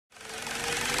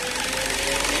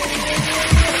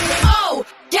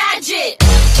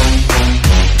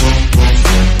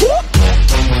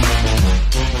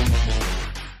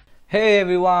Hey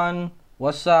everyone,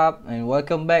 what's up and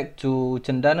welcome back to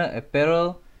Cendana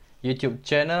Apparel YouTube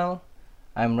channel.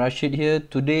 I'm Rashid here.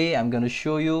 Today I'm going to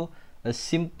show you a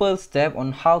simple step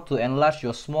on how to enlarge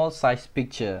your small size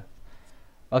picture.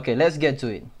 Okay, let's get to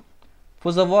it.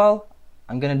 First of all,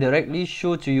 I'm going to directly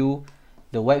show to you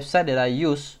the website that I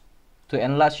use to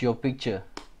enlarge your picture.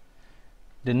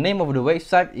 The name of the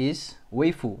website is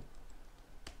Waifu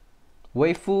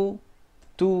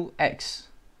 2x.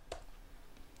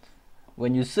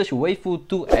 When you search Waifu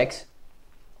 2x,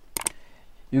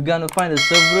 you're gonna find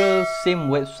several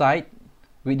same website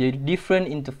with a different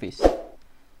interface.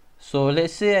 So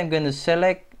let's say I'm gonna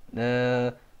select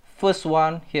the first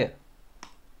one here.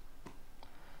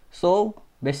 So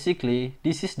basically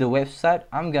this is the website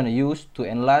I'm gonna use to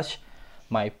enlarge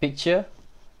my picture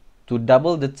to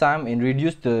double the time and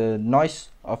reduce the noise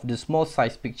of the small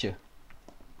size picture.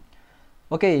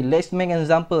 Okay, let's make an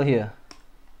example here.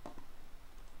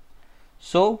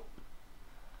 So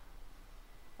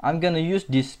I'm gonna use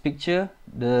this picture.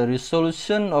 The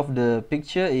resolution of the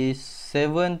picture is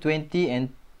 720 and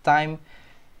time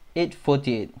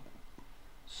 848.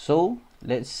 So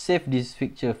let's save this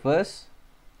picture first.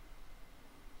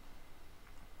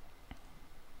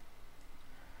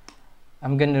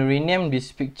 I'm gonna rename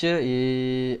this picture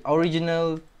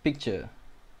original picture.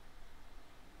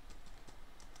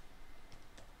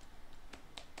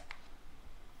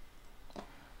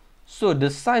 So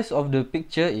the size of the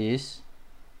picture is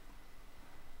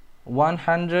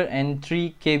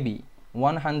 103 KB.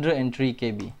 103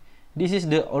 KB. This is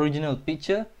the original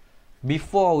picture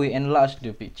before we enlarge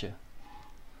the picture.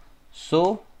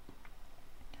 So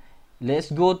let's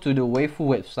go to the Waifu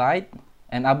website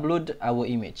and upload our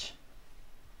image.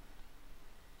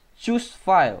 Choose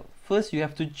file. First you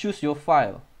have to choose your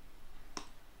file.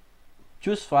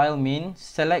 Choose file means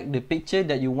select the picture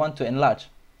that you want to enlarge.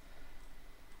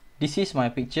 This is my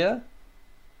picture.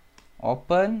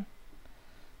 Open.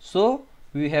 So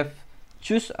we have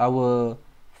choose our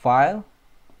file,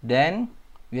 then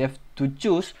we have to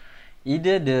choose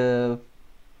either the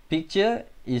picture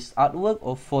is artwork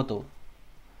or photo.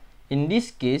 In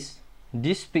this case,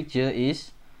 this picture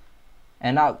is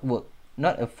an artwork,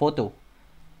 not a photo.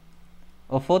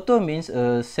 A photo means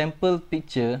a sample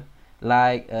picture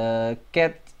like a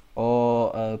cat or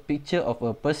a picture of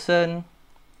a person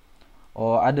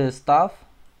or other stuff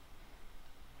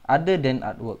other than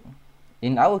artwork.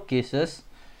 In our cases,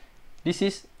 this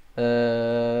is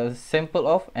a sample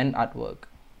of an artwork.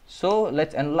 So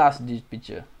let's enlarge this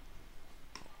picture.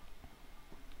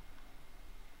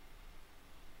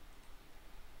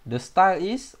 The style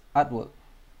is artwork.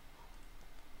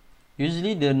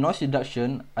 Usually the noise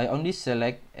reduction I only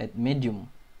select at medium.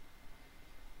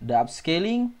 The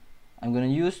upscaling I'm gonna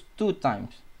use 2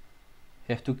 times.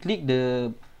 You have to click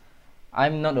the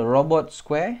I'm not a robot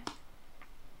square,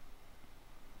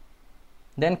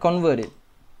 then convert it.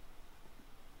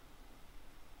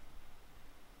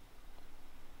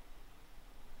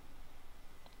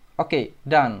 Okay,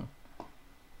 done.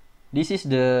 This is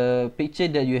the picture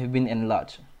that you have been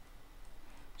enlarged.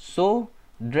 So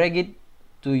drag it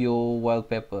to your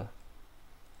wallpaper.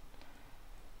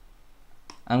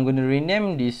 I'm going to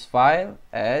rename this file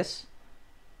as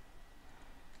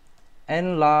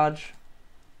Enlarge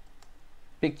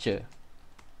Picture.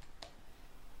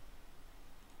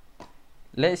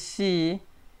 Let's see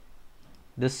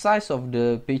the size of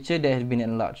the picture that has been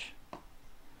enlarged.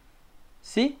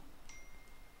 See?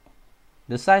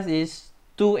 The size is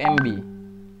 2 MB.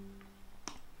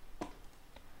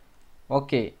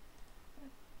 Okay.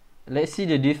 Let's see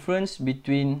the difference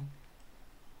between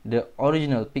the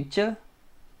original picture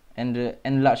and the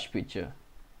enlarged picture.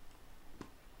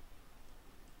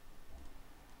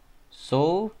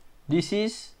 So this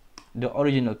is the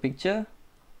original picture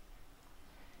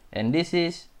and this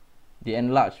is the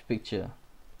enlarged picture.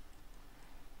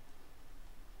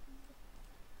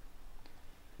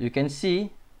 You can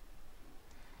see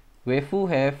Waifu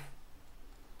have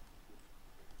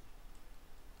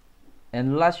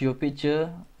enlarged your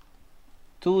picture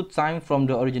 2 times from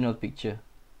the original picture.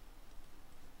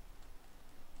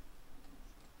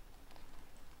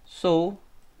 So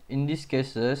in these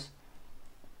cases,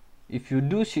 if you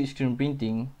do silkscreen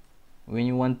printing, when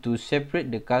you want to separate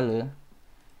the color,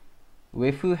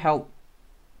 Waifu help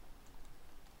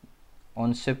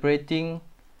on separating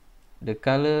the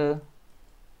color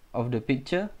of the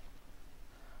picture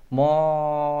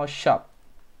more sharp.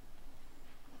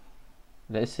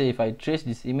 Let's say if I trace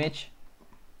this image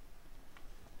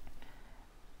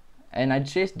and I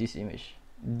trace this image,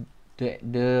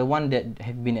 the one that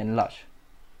have been enlarged.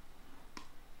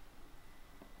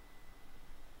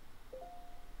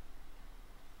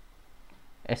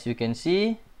 As you can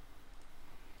see,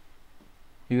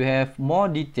 you have more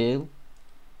detail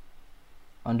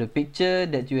on the picture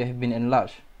that you have been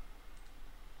enlarged.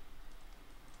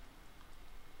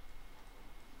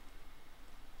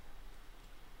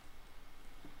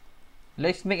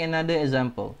 Let's make another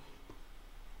example.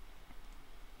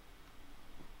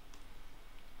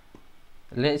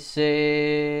 Let's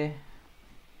say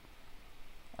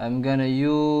I'm gonna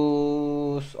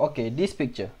use this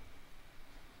picture.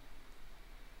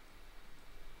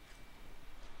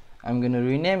 I'm gonna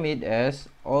rename it as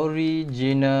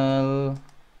original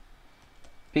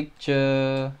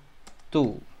picture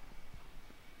 2.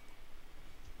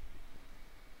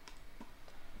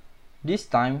 This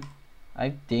time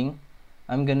I think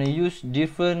I'm gonna use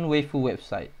different waifu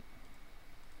website.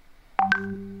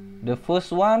 The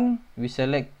first one, we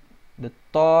select the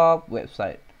top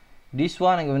website. This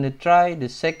one I'm going to try the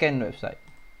second website.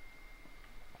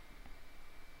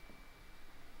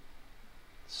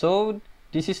 So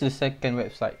this is the second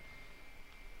website.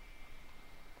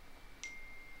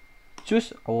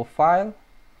 Choose our file,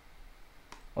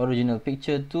 original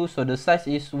picture 2. So the size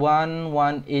is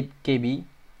 118 KB.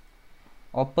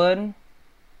 Open.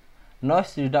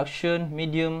 Noise reduction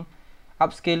medium.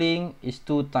 Upscaling is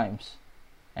 2 times.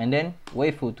 And then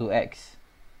waifu to X.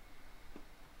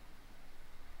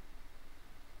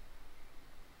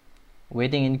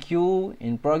 Waiting in queue,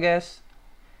 in progress,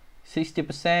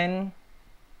 60%,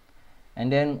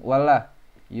 and then voila,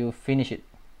 you finish it.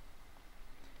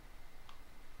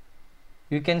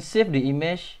 You can save the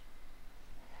image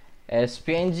as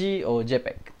PNG or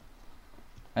JPEG.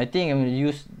 I think I'm going to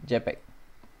use JPEG.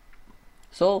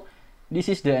 So this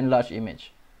is the enlarged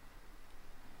image.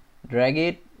 Drag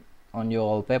it on your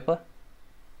wallpaper.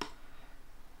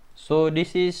 So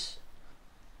this is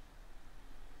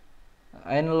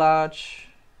enlarge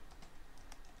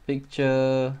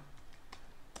picture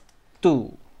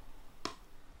 2.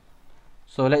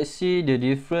 So let's see the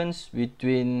difference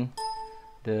between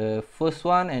the first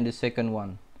one and the second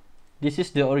one. This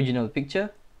is the original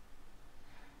picture,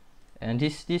 and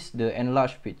this is the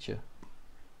enlarged picture.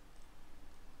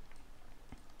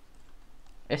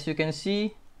 As you can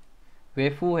see,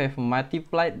 waifu have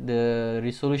multiplied the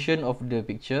resolution of the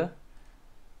picture.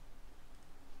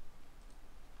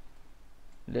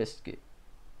 Let's get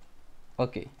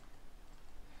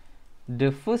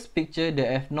the first picture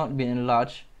that have not been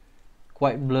enlarged,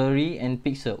 quite blurry and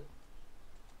pixel.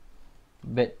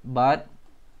 But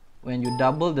when you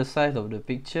double the size of the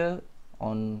picture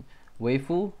on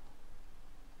waifu,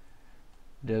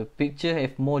 the picture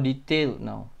have more detail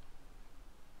now.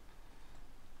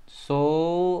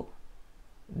 So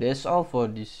that's all for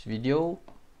this video.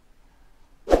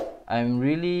 I'm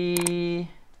really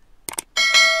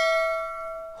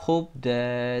hope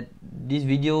that this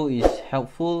video is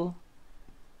helpful.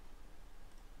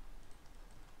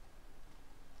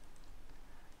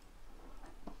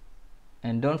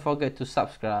 And don't forget to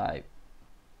subscribe.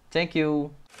 Thank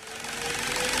you.